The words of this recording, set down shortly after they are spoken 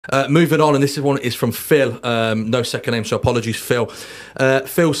Moving on, and this is one is from Phil. No second name, so apologies, Phil.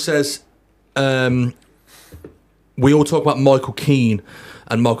 Phil says, we all talk about Michael Keane,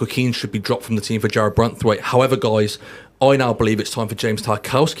 and Michael Keane should be dropped from the team for Jared Branthwaite. However, guys, I now believe it's time for James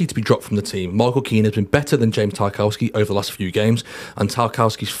Tarkowski to be dropped from the team. Michael Keane has been better than James Tarkowski over the last few games, and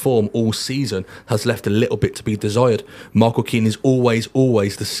Tarkowski's form all season has left a little bit to be desired. Michael Keane is always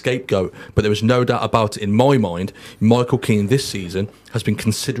the scapegoat, but there is no doubt about it in my mind, Michael Keane this season has been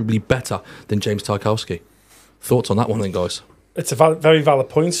considerably better than James Tarkowski. Thoughts on that one then, guys? It's a very valid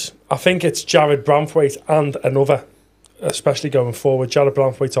point. I think it's Jared Branthwaite and another, especially going forward. Jared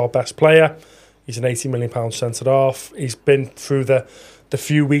Branthwaite's our best player. He's an £80 million centre half. He's been through the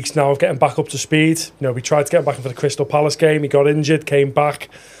few weeks now of getting back up to speed. You know, we tried to get him back in for the Crystal Palace game. He got injured, came back,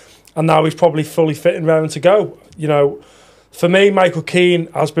 and now he's probably fully fit and raring to go. You know, for me, Michael Keane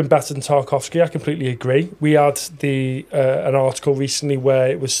has been better than Tarkowski. I completely agree. We had an article recently where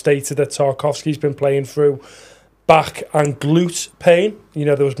it was stated that Tarkowski's been playing through back and glute pain. You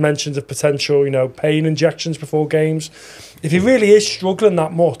know, there was mentions of potential, pain injections before games. If he really is struggling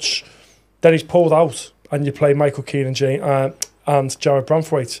that much, then he's pulled out, and you play Michael Keane and Jared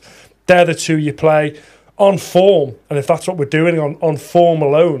Branthwaite. They're the two you play on form, and if that's what we're doing on form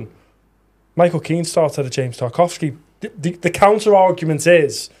alone, Michael Keane starts out of James Tarkowski. The counter argument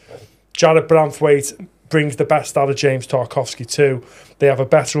is Jared Branthwaite brings the best out of James Tarkowski too. They have a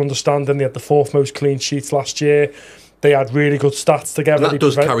better understanding. They had the fourth most clean sheets last year. They had really good stats together. And that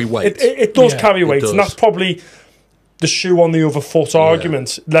does carry weight. It does carry weight, and that's probably the shoe on the other foot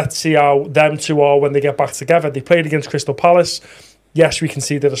argument. Let's see how them two are when they get back together. They played against Crystal Palace. Yes, we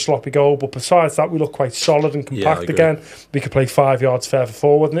conceded a sloppy goal, but besides that, we look quite solid and compact again. We could play 5 yards further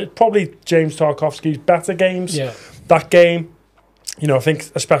forward, and it's probably James Tarkowski's better games. Yeah. That game, I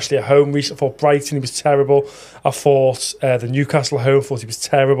think especially at home, I thought Brighton, he was terrible. I thought the Newcastle at home, I thought he was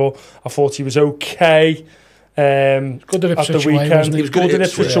terrible. I thought he was okay. Good at Ipswich away, wasn't he was good at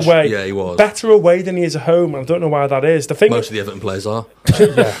Ipswich away. Yeah, he was. Better away than he is at home, and I don't know why that is. Most of the Everton players are.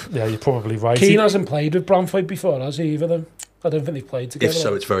 yeah, you're probably right. Keane hasn't played with Branthwaite before, has he, either of them? I don't think they've played together. If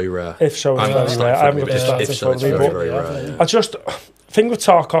so, it's very rare. If so, it's very rare. I haven't looked at stats. If so, it's very rare. I think with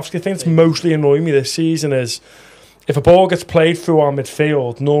Tarkowski, the thing that's mostly annoying me this season is if a ball gets played through our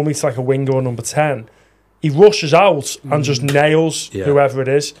midfield, normally it's like a winger or number 10, he rushes out and just nails whoever it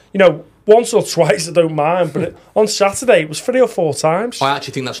is. Once or twice I don't mind, but on Saturday it was 3 or 4 times. I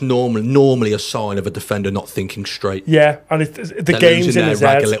actually think that's normally a sign of a defender not thinking straight. Yeah, and the game's in his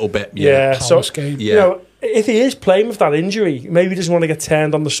head a little bit. Yeah, so if he is playing with that injury, maybe he doesn't want to get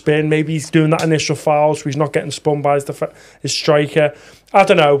turned on the spin. Maybe he's doing that initial foul, so he's not getting spun by his striker. I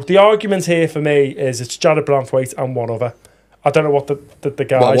don't know. The argument here for me is it's Jared Branthwaite and one other. I don't know what the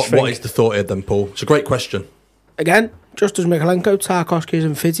guys think. What is the thought here then, Paul? It's a great question. Again, just as Mikalenko, Tarkowski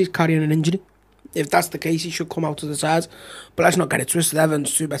isn't fit, he's carrying an injury. If that's the case, he should come out to the side. But let's not get it twisted.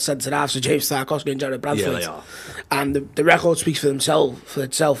 Everton's two best centre halves are James Tarkowski and Jared Branthwaite. Yeah, they are. And the record speaks for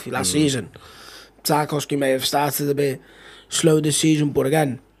itself last season. Tarkowski may have started a bit slow this season, but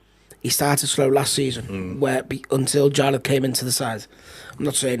again, he started slow last season until Jared came into the side. I'm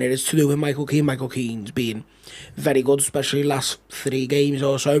not saying it is to do with Michael Keane. Michael Keane's been very good, especially last 3 games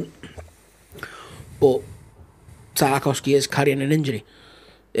or so. But Tarkowski is carrying an injury.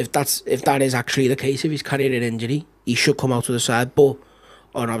 If that is actually the case, if he's carrying an injury, he should come out to the side, but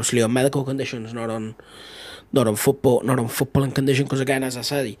obviously on medical conditions, not on footballing condition. Because again, as I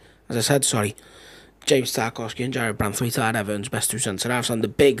said, James Tarkowski and Jared Branthwaite are Everton's best 2 centre halves, and the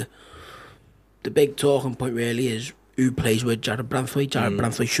big talking point really is who plays with Jared Branthwaite. Jared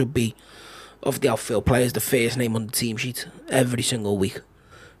Branthwaite should be, of the outfield players, the first name on the team sheet every single week.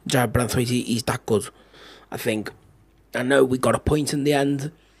 Jared Branthwaite, he's that good. I think. I know we got a point in the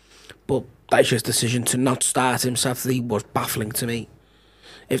end, but Dyche's decision to not start him Saturday was baffling to me.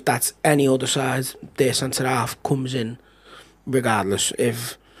 If that's any other side, their centre half comes in regardless.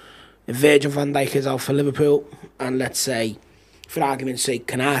 If Virgil van Dijk is out for Liverpool, and let's say, for argument's sake,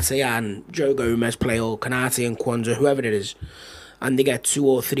 Kanate and Joe Gomez play, or Kanate and Kwanzaa, whoever it is, and they get 2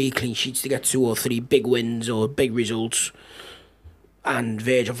 or 3 clean sheets, they get 2 or 3 big wins or big results, and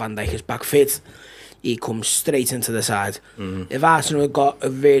Virgil van Dijk is back fit, he comes straight into the side. If Arsenal had got a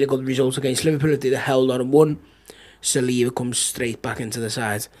really good result against Liverpool, if they'd held on and won, Saliba comes straight back into the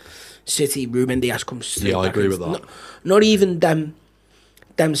side. City, Ruben Dias comes straight back. Yeah, I agree with that. Not even them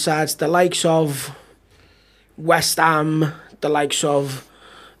sides, the likes of West Ham, the likes of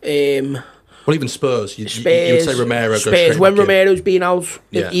well, even Spurs. You would say Romero. Spurs, when Romero's been out,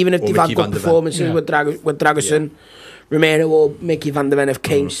 even if they've had good performances with Dragusin, Romero or Mickey van der Ven have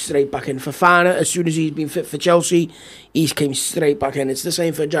came straight back in. Fofana, as soon as he's been fit for Chelsea, he's came straight back in. It's the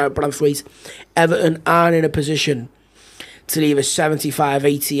same for Jared Branthwaite. Everton aren't in a position to leave a 75,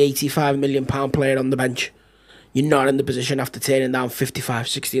 80, 85 million pound player on the bench. You're not in the position after turning down 55,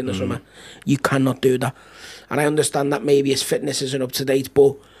 60 in the summer. You cannot do that. And I understand that maybe his fitness isn't up to date,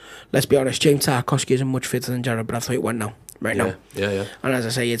 but let's be honest, James Tarkowski isn't much fitter than Jared Branthwaite right now. Yeah. And as I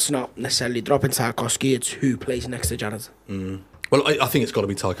say, it's not necessarily dropping Tarkowski, it's who plays next to Jared. Well, I think it's got to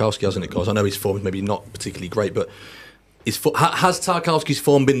be Tarkowski, hasn't it, guys? I know his form is maybe not particularly great, but has Tarkowski's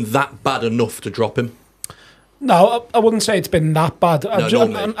form been that bad enough to drop him? No, I wouldn't say it's been that bad.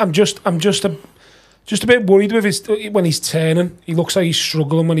 I'm just a bit worried with when he's turning. He looks like he's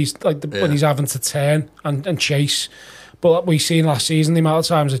struggling when he's when he's having to turn and chase. But we've seen last season the amount of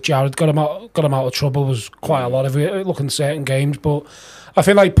times that Jared got him out of trouble was quite a lot of it. Looking at certain games, but I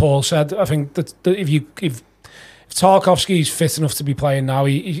feel like Paul said, I think that if Tarkowski is fit enough to be playing now,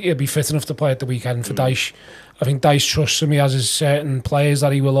 he'll be fit enough to play at the weekend for Dyche. I think Dyche trusts him. He has his certain players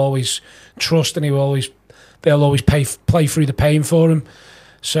that he will always trust, and they'll always play through the pain for him.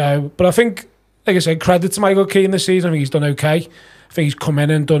 So, but I think, like I said, credit to Michael Keane this season. I think he's done okay. I think he's come in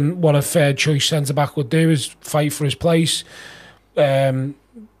and done what a fair choice centre-back would do, is fight for his place. Been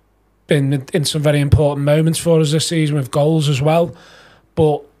in some very important moments for us this season with goals as well.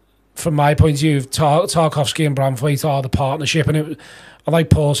 But from my point of view, Tarkowski and Branthwaite are the partnership. And like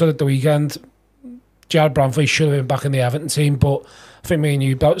Paul said at the weekend, Jared Branthwaite should have been back in the Everton team. But I think me and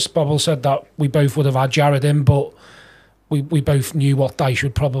you, Bobble, said that we both would have had Jared in, but we both knew what Dyche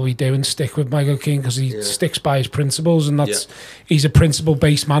would probably do and stick with Michael Keane because he sticks by his principles, and he's a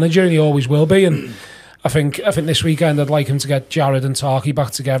principle-based manager and he always will be. And I think this weekend I'd like him to get Jared and Tarky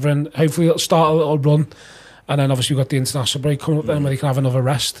back together, and hopefully it'll start a little run. And then obviously we've got the international break coming up then where he can have another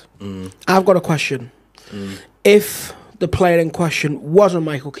rest. I've got a question. If the player in question wasn't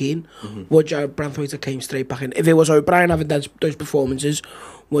Michael Keane, would Jared Branthwaite have came straight back in? If it was O'Brien having those performances,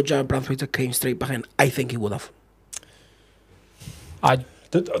 would Jared Branthwaite have came straight back in? I think he would have.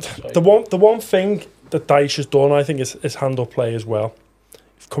 The one thing that Dyche has done, I think, is handle play as well.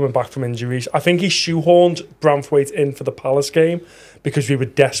 Coming back from injuries, I think he shoehorned Branthwaite in for the Palace game because we were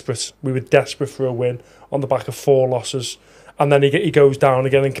desperate. We were desperate for a win on the back of 4 losses, and then he goes down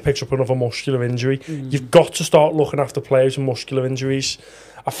again and picks up another muscular injury. You've got to start looking after players with muscular injuries.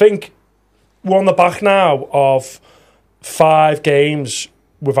 I think we're on the back now of 5 games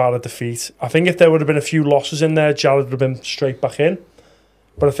without a defeat. I think if there would have been a few losses in there, Jared would have been straight back in.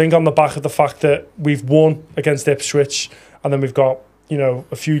 But I think on the back of the fact that we've won against Ipswich and then we've got,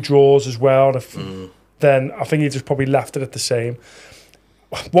 a few draws as well, then I think he just probably left it at the same.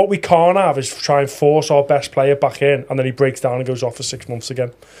 What we can't have is try and force our best player back in and then he breaks down and goes off for 6 months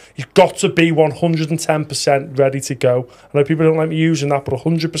again. He's got to be 110% ready to go. I know people don't like me using that, but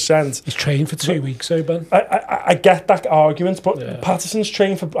 100%. He's trained for 2 weeks, so Ben. I get that argument, but Patterson's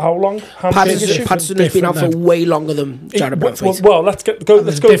trained for how long? Patterson has been out for way longer than Jared Branthwaite. Well, let's go back.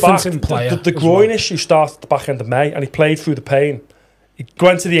 The groin well. issue started at the back end of May and he played through the pain. He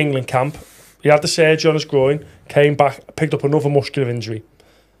went to the England camp. He had the surgery on his groin, came back, picked up another muscular injury.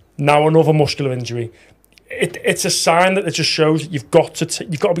 Now another muscular injury. It's a sign that it just shows that you've got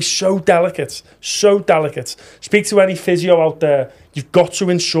to be so delicate. Speak to any physio out there. You've got to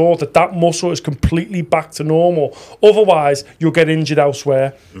ensure that muscle is completely back to normal. Otherwise, you'll get injured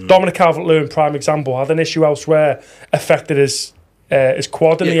elsewhere. Dominic Calvert-Lewin, prime example, had an issue elsewhere, affected his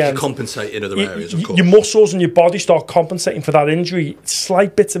quad in the end. Compensate in other areas, of course. Your muscles and your body start compensating for that injury.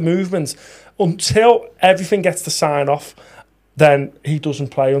 Slight bits of movement until everything gets to sign off. Then he doesn't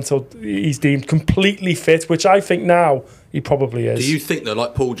play until he's deemed completely fit, which I think now he probably is. Do you think, though,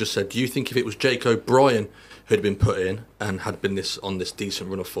 like Paul just said, do you think if it was Jake O'Brien who had been put in and had been on this decent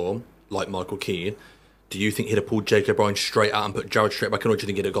run of form, like Michael Keane, do you think he'd have pulled Jake O'Brien straight out and put Jared straight back in, or do you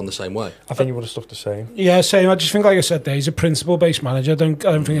think he'd have gone the same way? I think he would have stuck the same. Yeah, same. I just think, like I said there, he's a principle-based manager. I don't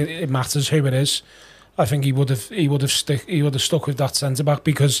think it matters who it is. I think he would have stuck with that centre-back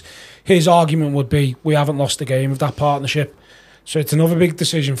because his argument would be, we haven't lost the game of that partnership. So it's another big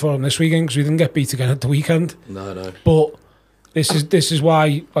decision for him this weekend because we didn't get beat again at the weekend. No. But this is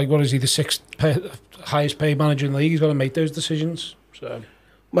why, like, what is he, the 6th highest paid manager in the league? He's got to make those decisions. So,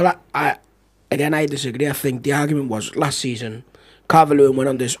 well, I disagree. I think the argument was last season, Calvert-Lewin went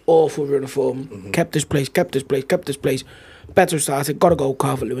on this awful run of form, kept his place. Better started, got to go.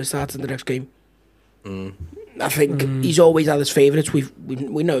 Calvert-Lewin started the next game. I think he's always had his favourites. We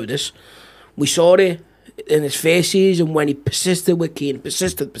know this. We saw it in his first season when he persisted with Keane,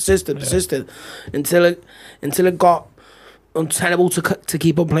 persisted until it got untenable to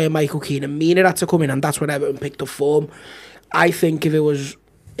keep on playing Michael Keane, and Mina had to come in, and that's when Everton picked up form. I think if it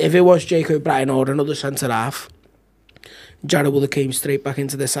was Jake O'Brien or another centre half, Jarrod would have came straight back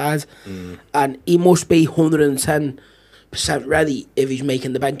into the side, and he must be 110% ready if he's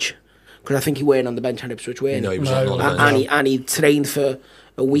making the bench, because I think he weren't on the bench at Ipswich, weren't he? No, and he trained for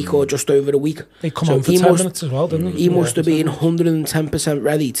a week or just over a week. They come on for 10 minutes as well, didn't he? He must have been 110%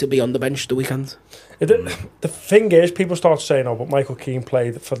 ready to be on the bench the weekend. The thing is, people start saying, "Oh, but Michael Keane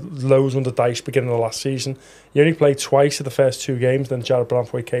played for loads under Dyche beginning of last season. He only played twice in the first 2 games. Then Jarrod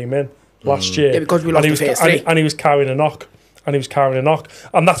Branthwaite came in last year, because we lost the first 3, and he was carrying a knock, and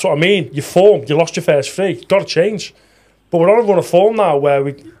that's what I mean. You form, you lost your first 3. Got to change. But we're on a run of form now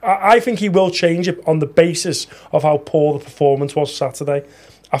where I think he will change it on the basis of how poor the performance was Saturday.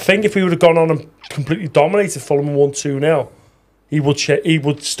 I think if we would have gone on and completely dominated Fulham and won 2-0, he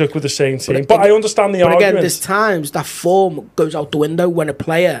would stick with the same team. But I understand the argument. But again, there's times that form goes out the window when a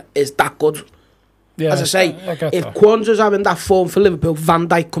player is that good. Yeah, as I say, if Kwanzaa's having that form for Liverpool, Van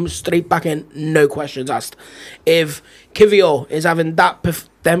Dijk comes straight back in, no questions asked. If Kivior is having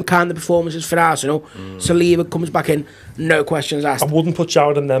them kind of performances for Arsenal, Saliba comes back in, no questions asked. I wouldn't put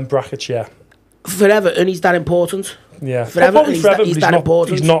Jarrod in them brackets, yeah. For Everton, he's that important. Yeah, for Everton, he's that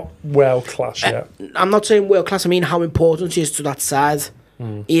important. He's not world class yet. I'm not saying world class. I mean how important he is to that side.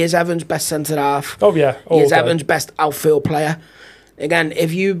 He is Everton's best centre half. Oh yeah, he is Everton's best outfield player. Again,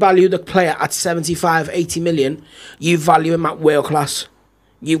 if you value the player at 75, 80 million, you value him at world class.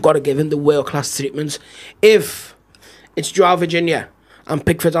 You've got to give him the world class treatment. If it's Joao Virginia and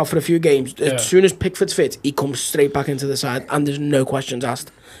Pickford's out for a few games, as soon as Pickford's fit, he comes straight back into the side, and there's no questions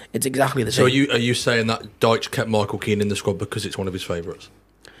asked. It's exactly the same. So are you saying that Dyche kept Michael Keane in the squad because it's one of his favourites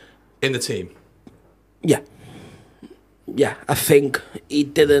in the team? Yeah, I think he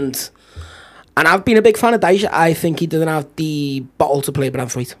didn't, and I've been a big fan of Dyche. I think he didn't have the bottle to play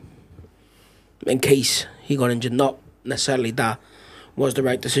Branthwaite in case he got injured. Not necessarily that was the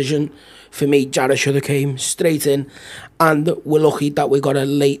right decision. For me, Jarrod should have came straight in, and we're lucky that we got a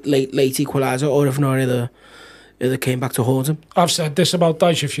late equaliser, or if not, either came back to haunt him. I've said this about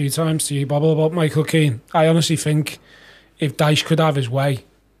Dyche a few times to you, Bob, about Michael Keane. I honestly think if Dyche could have his way,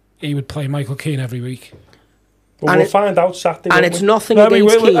 he would play Michael Keane every week. Well, we'll find out Saturday. And it's nothing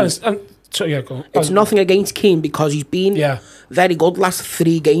against Keane. It's nothing against Keane because he's been very good last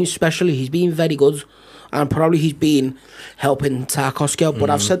 3 games, especially. He's been very good, and probably he's been helping Tarkowski out. But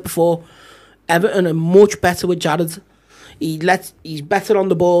I've said before, Everton are much better with Jarrod. He's better on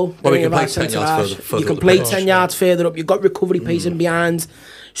the ball. Well, he can play 10 yards further you can play 10 yards further up. You've got recovery pace in behind.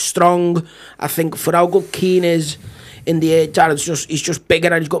 Strong. I think for how good Keane is in the air, Jarrod's he's just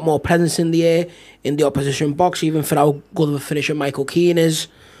bigger and he's got more presence in the air, in the opposition box, even for how good of a finisher Michael Keane is.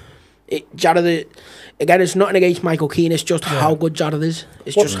 Jarrod, again, it's nothing against Michael Keane, it's just how good Jarrod is.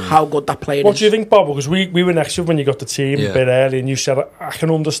 It's just how good that player is. What do you think, Bob? Because we were next to you when you got the team a bit early, and you said, I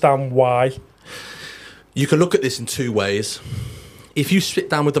can understand why. You can look at this in 2 ways. If you sit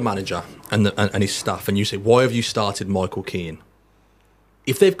down with the manager and his staff and you say, why have you started Michael Keane?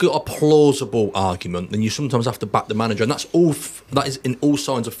 If they've got a plausible argument, then you sometimes have to back the manager, and that is in all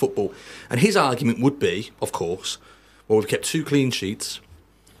signs of football. And his argument would be, of course, well, we've kept 2 clean sheets.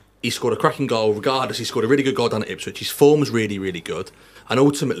 He scored a cracking goal, regardless. He scored a really good goal down at Ipswich. His form's really, really good, and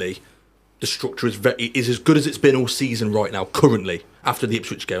ultimately, the structure is as good as it's been all season right now. Currently, after the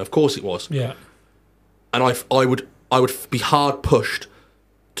Ipswich game, of course it was. Yeah. And I would be hard pushed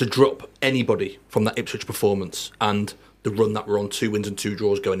to drop anybody from that Ipswich performance and the run that we're on, 2 wins and 2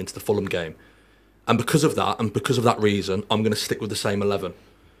 draws going into the Fulham game. And because of that reason, I'm going to stick with the same 11.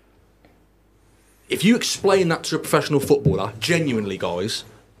 If you explain that to a professional footballer, genuinely, guys,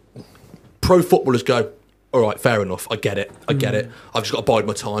 pro footballers go, all right, fair enough, I get it. I've just got to bide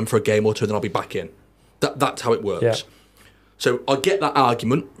my time for a game or 2, then I'll be back in. That's how it works. Yeah. So I get that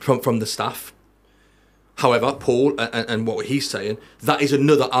argument from the staff. However, Paul and what he's saying, that is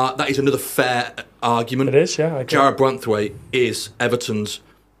another fair argument. It is, yeah. Jarrod Branthwaite is Everton's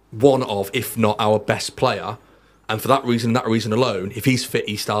one of, if not our best player, and for that reason alone, if he's fit,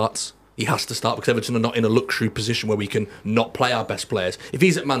 he starts. He has to start because Everton are not in a luxury position where we can not play our best players. If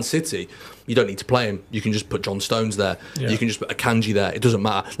he's at Man City, you don't need to play him. You can just put John Stones there. Yeah. You can just put Akanji there. It doesn't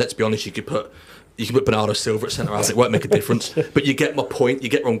matter. Let's be honest. You can put Bernardo Silva at centre half. It won't make a difference. But you get my point. You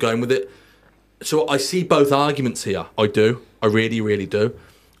get where I'm going with it. So I see both arguments here. I do. I really, really do.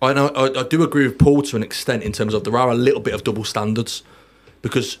 I do agree with Paul to an extent in terms of there are a little bit of double standards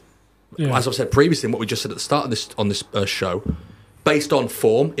because, as I've said previously, and what we just said at the start of this show, based on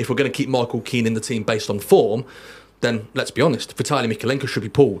form, if we're going to keep Michael Keane in the team based on form, then let's be honest, Vitaly Mykolenko should be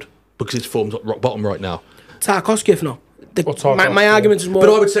pulled because his form's at rock bottom right now. Tarkowski, if not. Tarkowski, argument is more.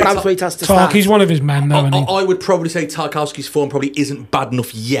 But I would say Branthwaite has to start. Tarky's one of his men, though. I would probably say Tarkowski's form probably isn't bad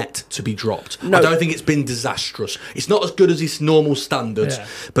enough yet to be dropped. No. I don't think it's been disastrous. It's not as good as his normal standards,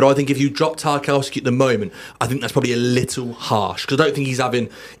 but I think if you drop Tarkowski at the moment, I think that's probably a little harsh because I don't think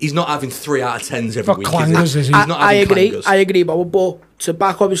he's not having 3 out of 10s every week. Clangers, is he? I agree, but to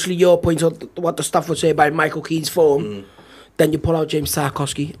back obviously your point on what the staff would say about Michael Keane's form, then you pull out James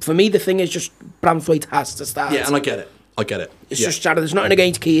Tarkowski. For me, the thing is just Branthwaite has to start. Yeah, and I get it. It's just Jared. There's nothing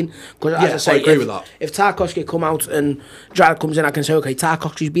against Keane because, as I say, I agree with that. If Tarkowski come out and Jared comes in, I can say, okay,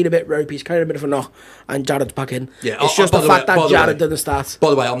 Tarkowski's been a bit ropey, he's carrying a bit of a knock, and Jared's back in. Yeah, it's just the fact that Jared didn't start.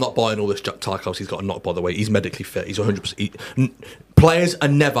 By the way, I'm not buying all this. Tarkowski's got a knock. By the way, he's medically fit. He's 100%. Players are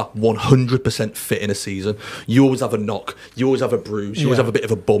never 100% fit in a season. You always have a knock. You always have a bruise. You always have a bit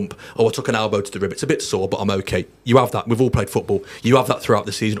of a bump. Oh, I took an elbow to the rib. It's a bit sore, but I'm okay. You have that. We've all played football. You have that throughout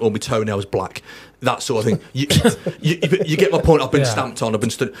the season. All my toenails black. That sort of thing. You get my point. I've been stamped on. I've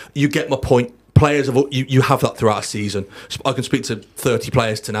been stood. You get my point. Players have you have that throughout a season. I can speak to 30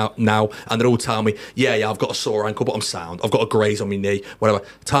 players to now, and they're all telling me, yeah, I've got a sore ankle, but I'm sound. I've got a graze on my knee, whatever.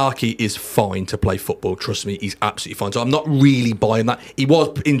 Tarky is fine to play football. Trust me, he's absolutely fine. So I'm not really buying that. He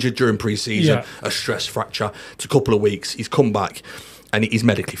was injured during pre-season, a stress fracture. It's a couple of weeks. He's come back, and he's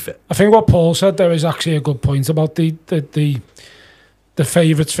medically fit. I think what Paul said there is actually a good point about the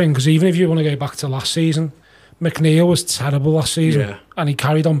favourites thing, because even if you want to go back to last season, McNeil was terrible last season, and he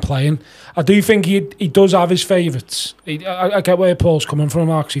carried on playing. I do think he does have his favourites. I get where Paul's coming from,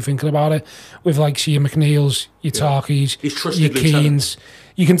 actually thinking about it, with like your McNeils, your Tarkies, your Keanes.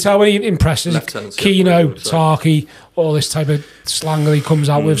 You can tell when he impresses Keano, Tarky, all this type of slang that he comes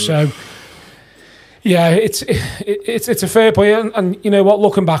out with. So yeah, it's a fair point, and you know what?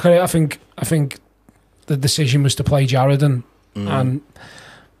 Looking back at it, I think the decision was to play Jared, and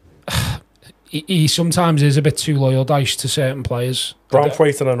he sometimes is a bit too loyal dice to certain players.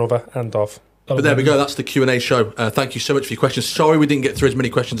 Branthwaite and another end of. But there we go. That's the Q&A show. Thank you so much for your questions. Sorry we didn't get through as many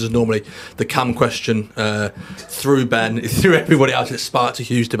questions as normally. The Cam question through Ben, through everybody else. It sparked a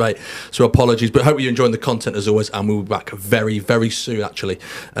huge debate. So apologies. But hope you're enjoying the content as always. And we'll be back very, very soon, actually,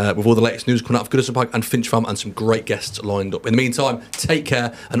 with all the latest news coming out of Goodison Park and Finch Farm and some great guests lined up. In the meantime, take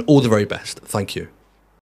care and all the very best. Thank you.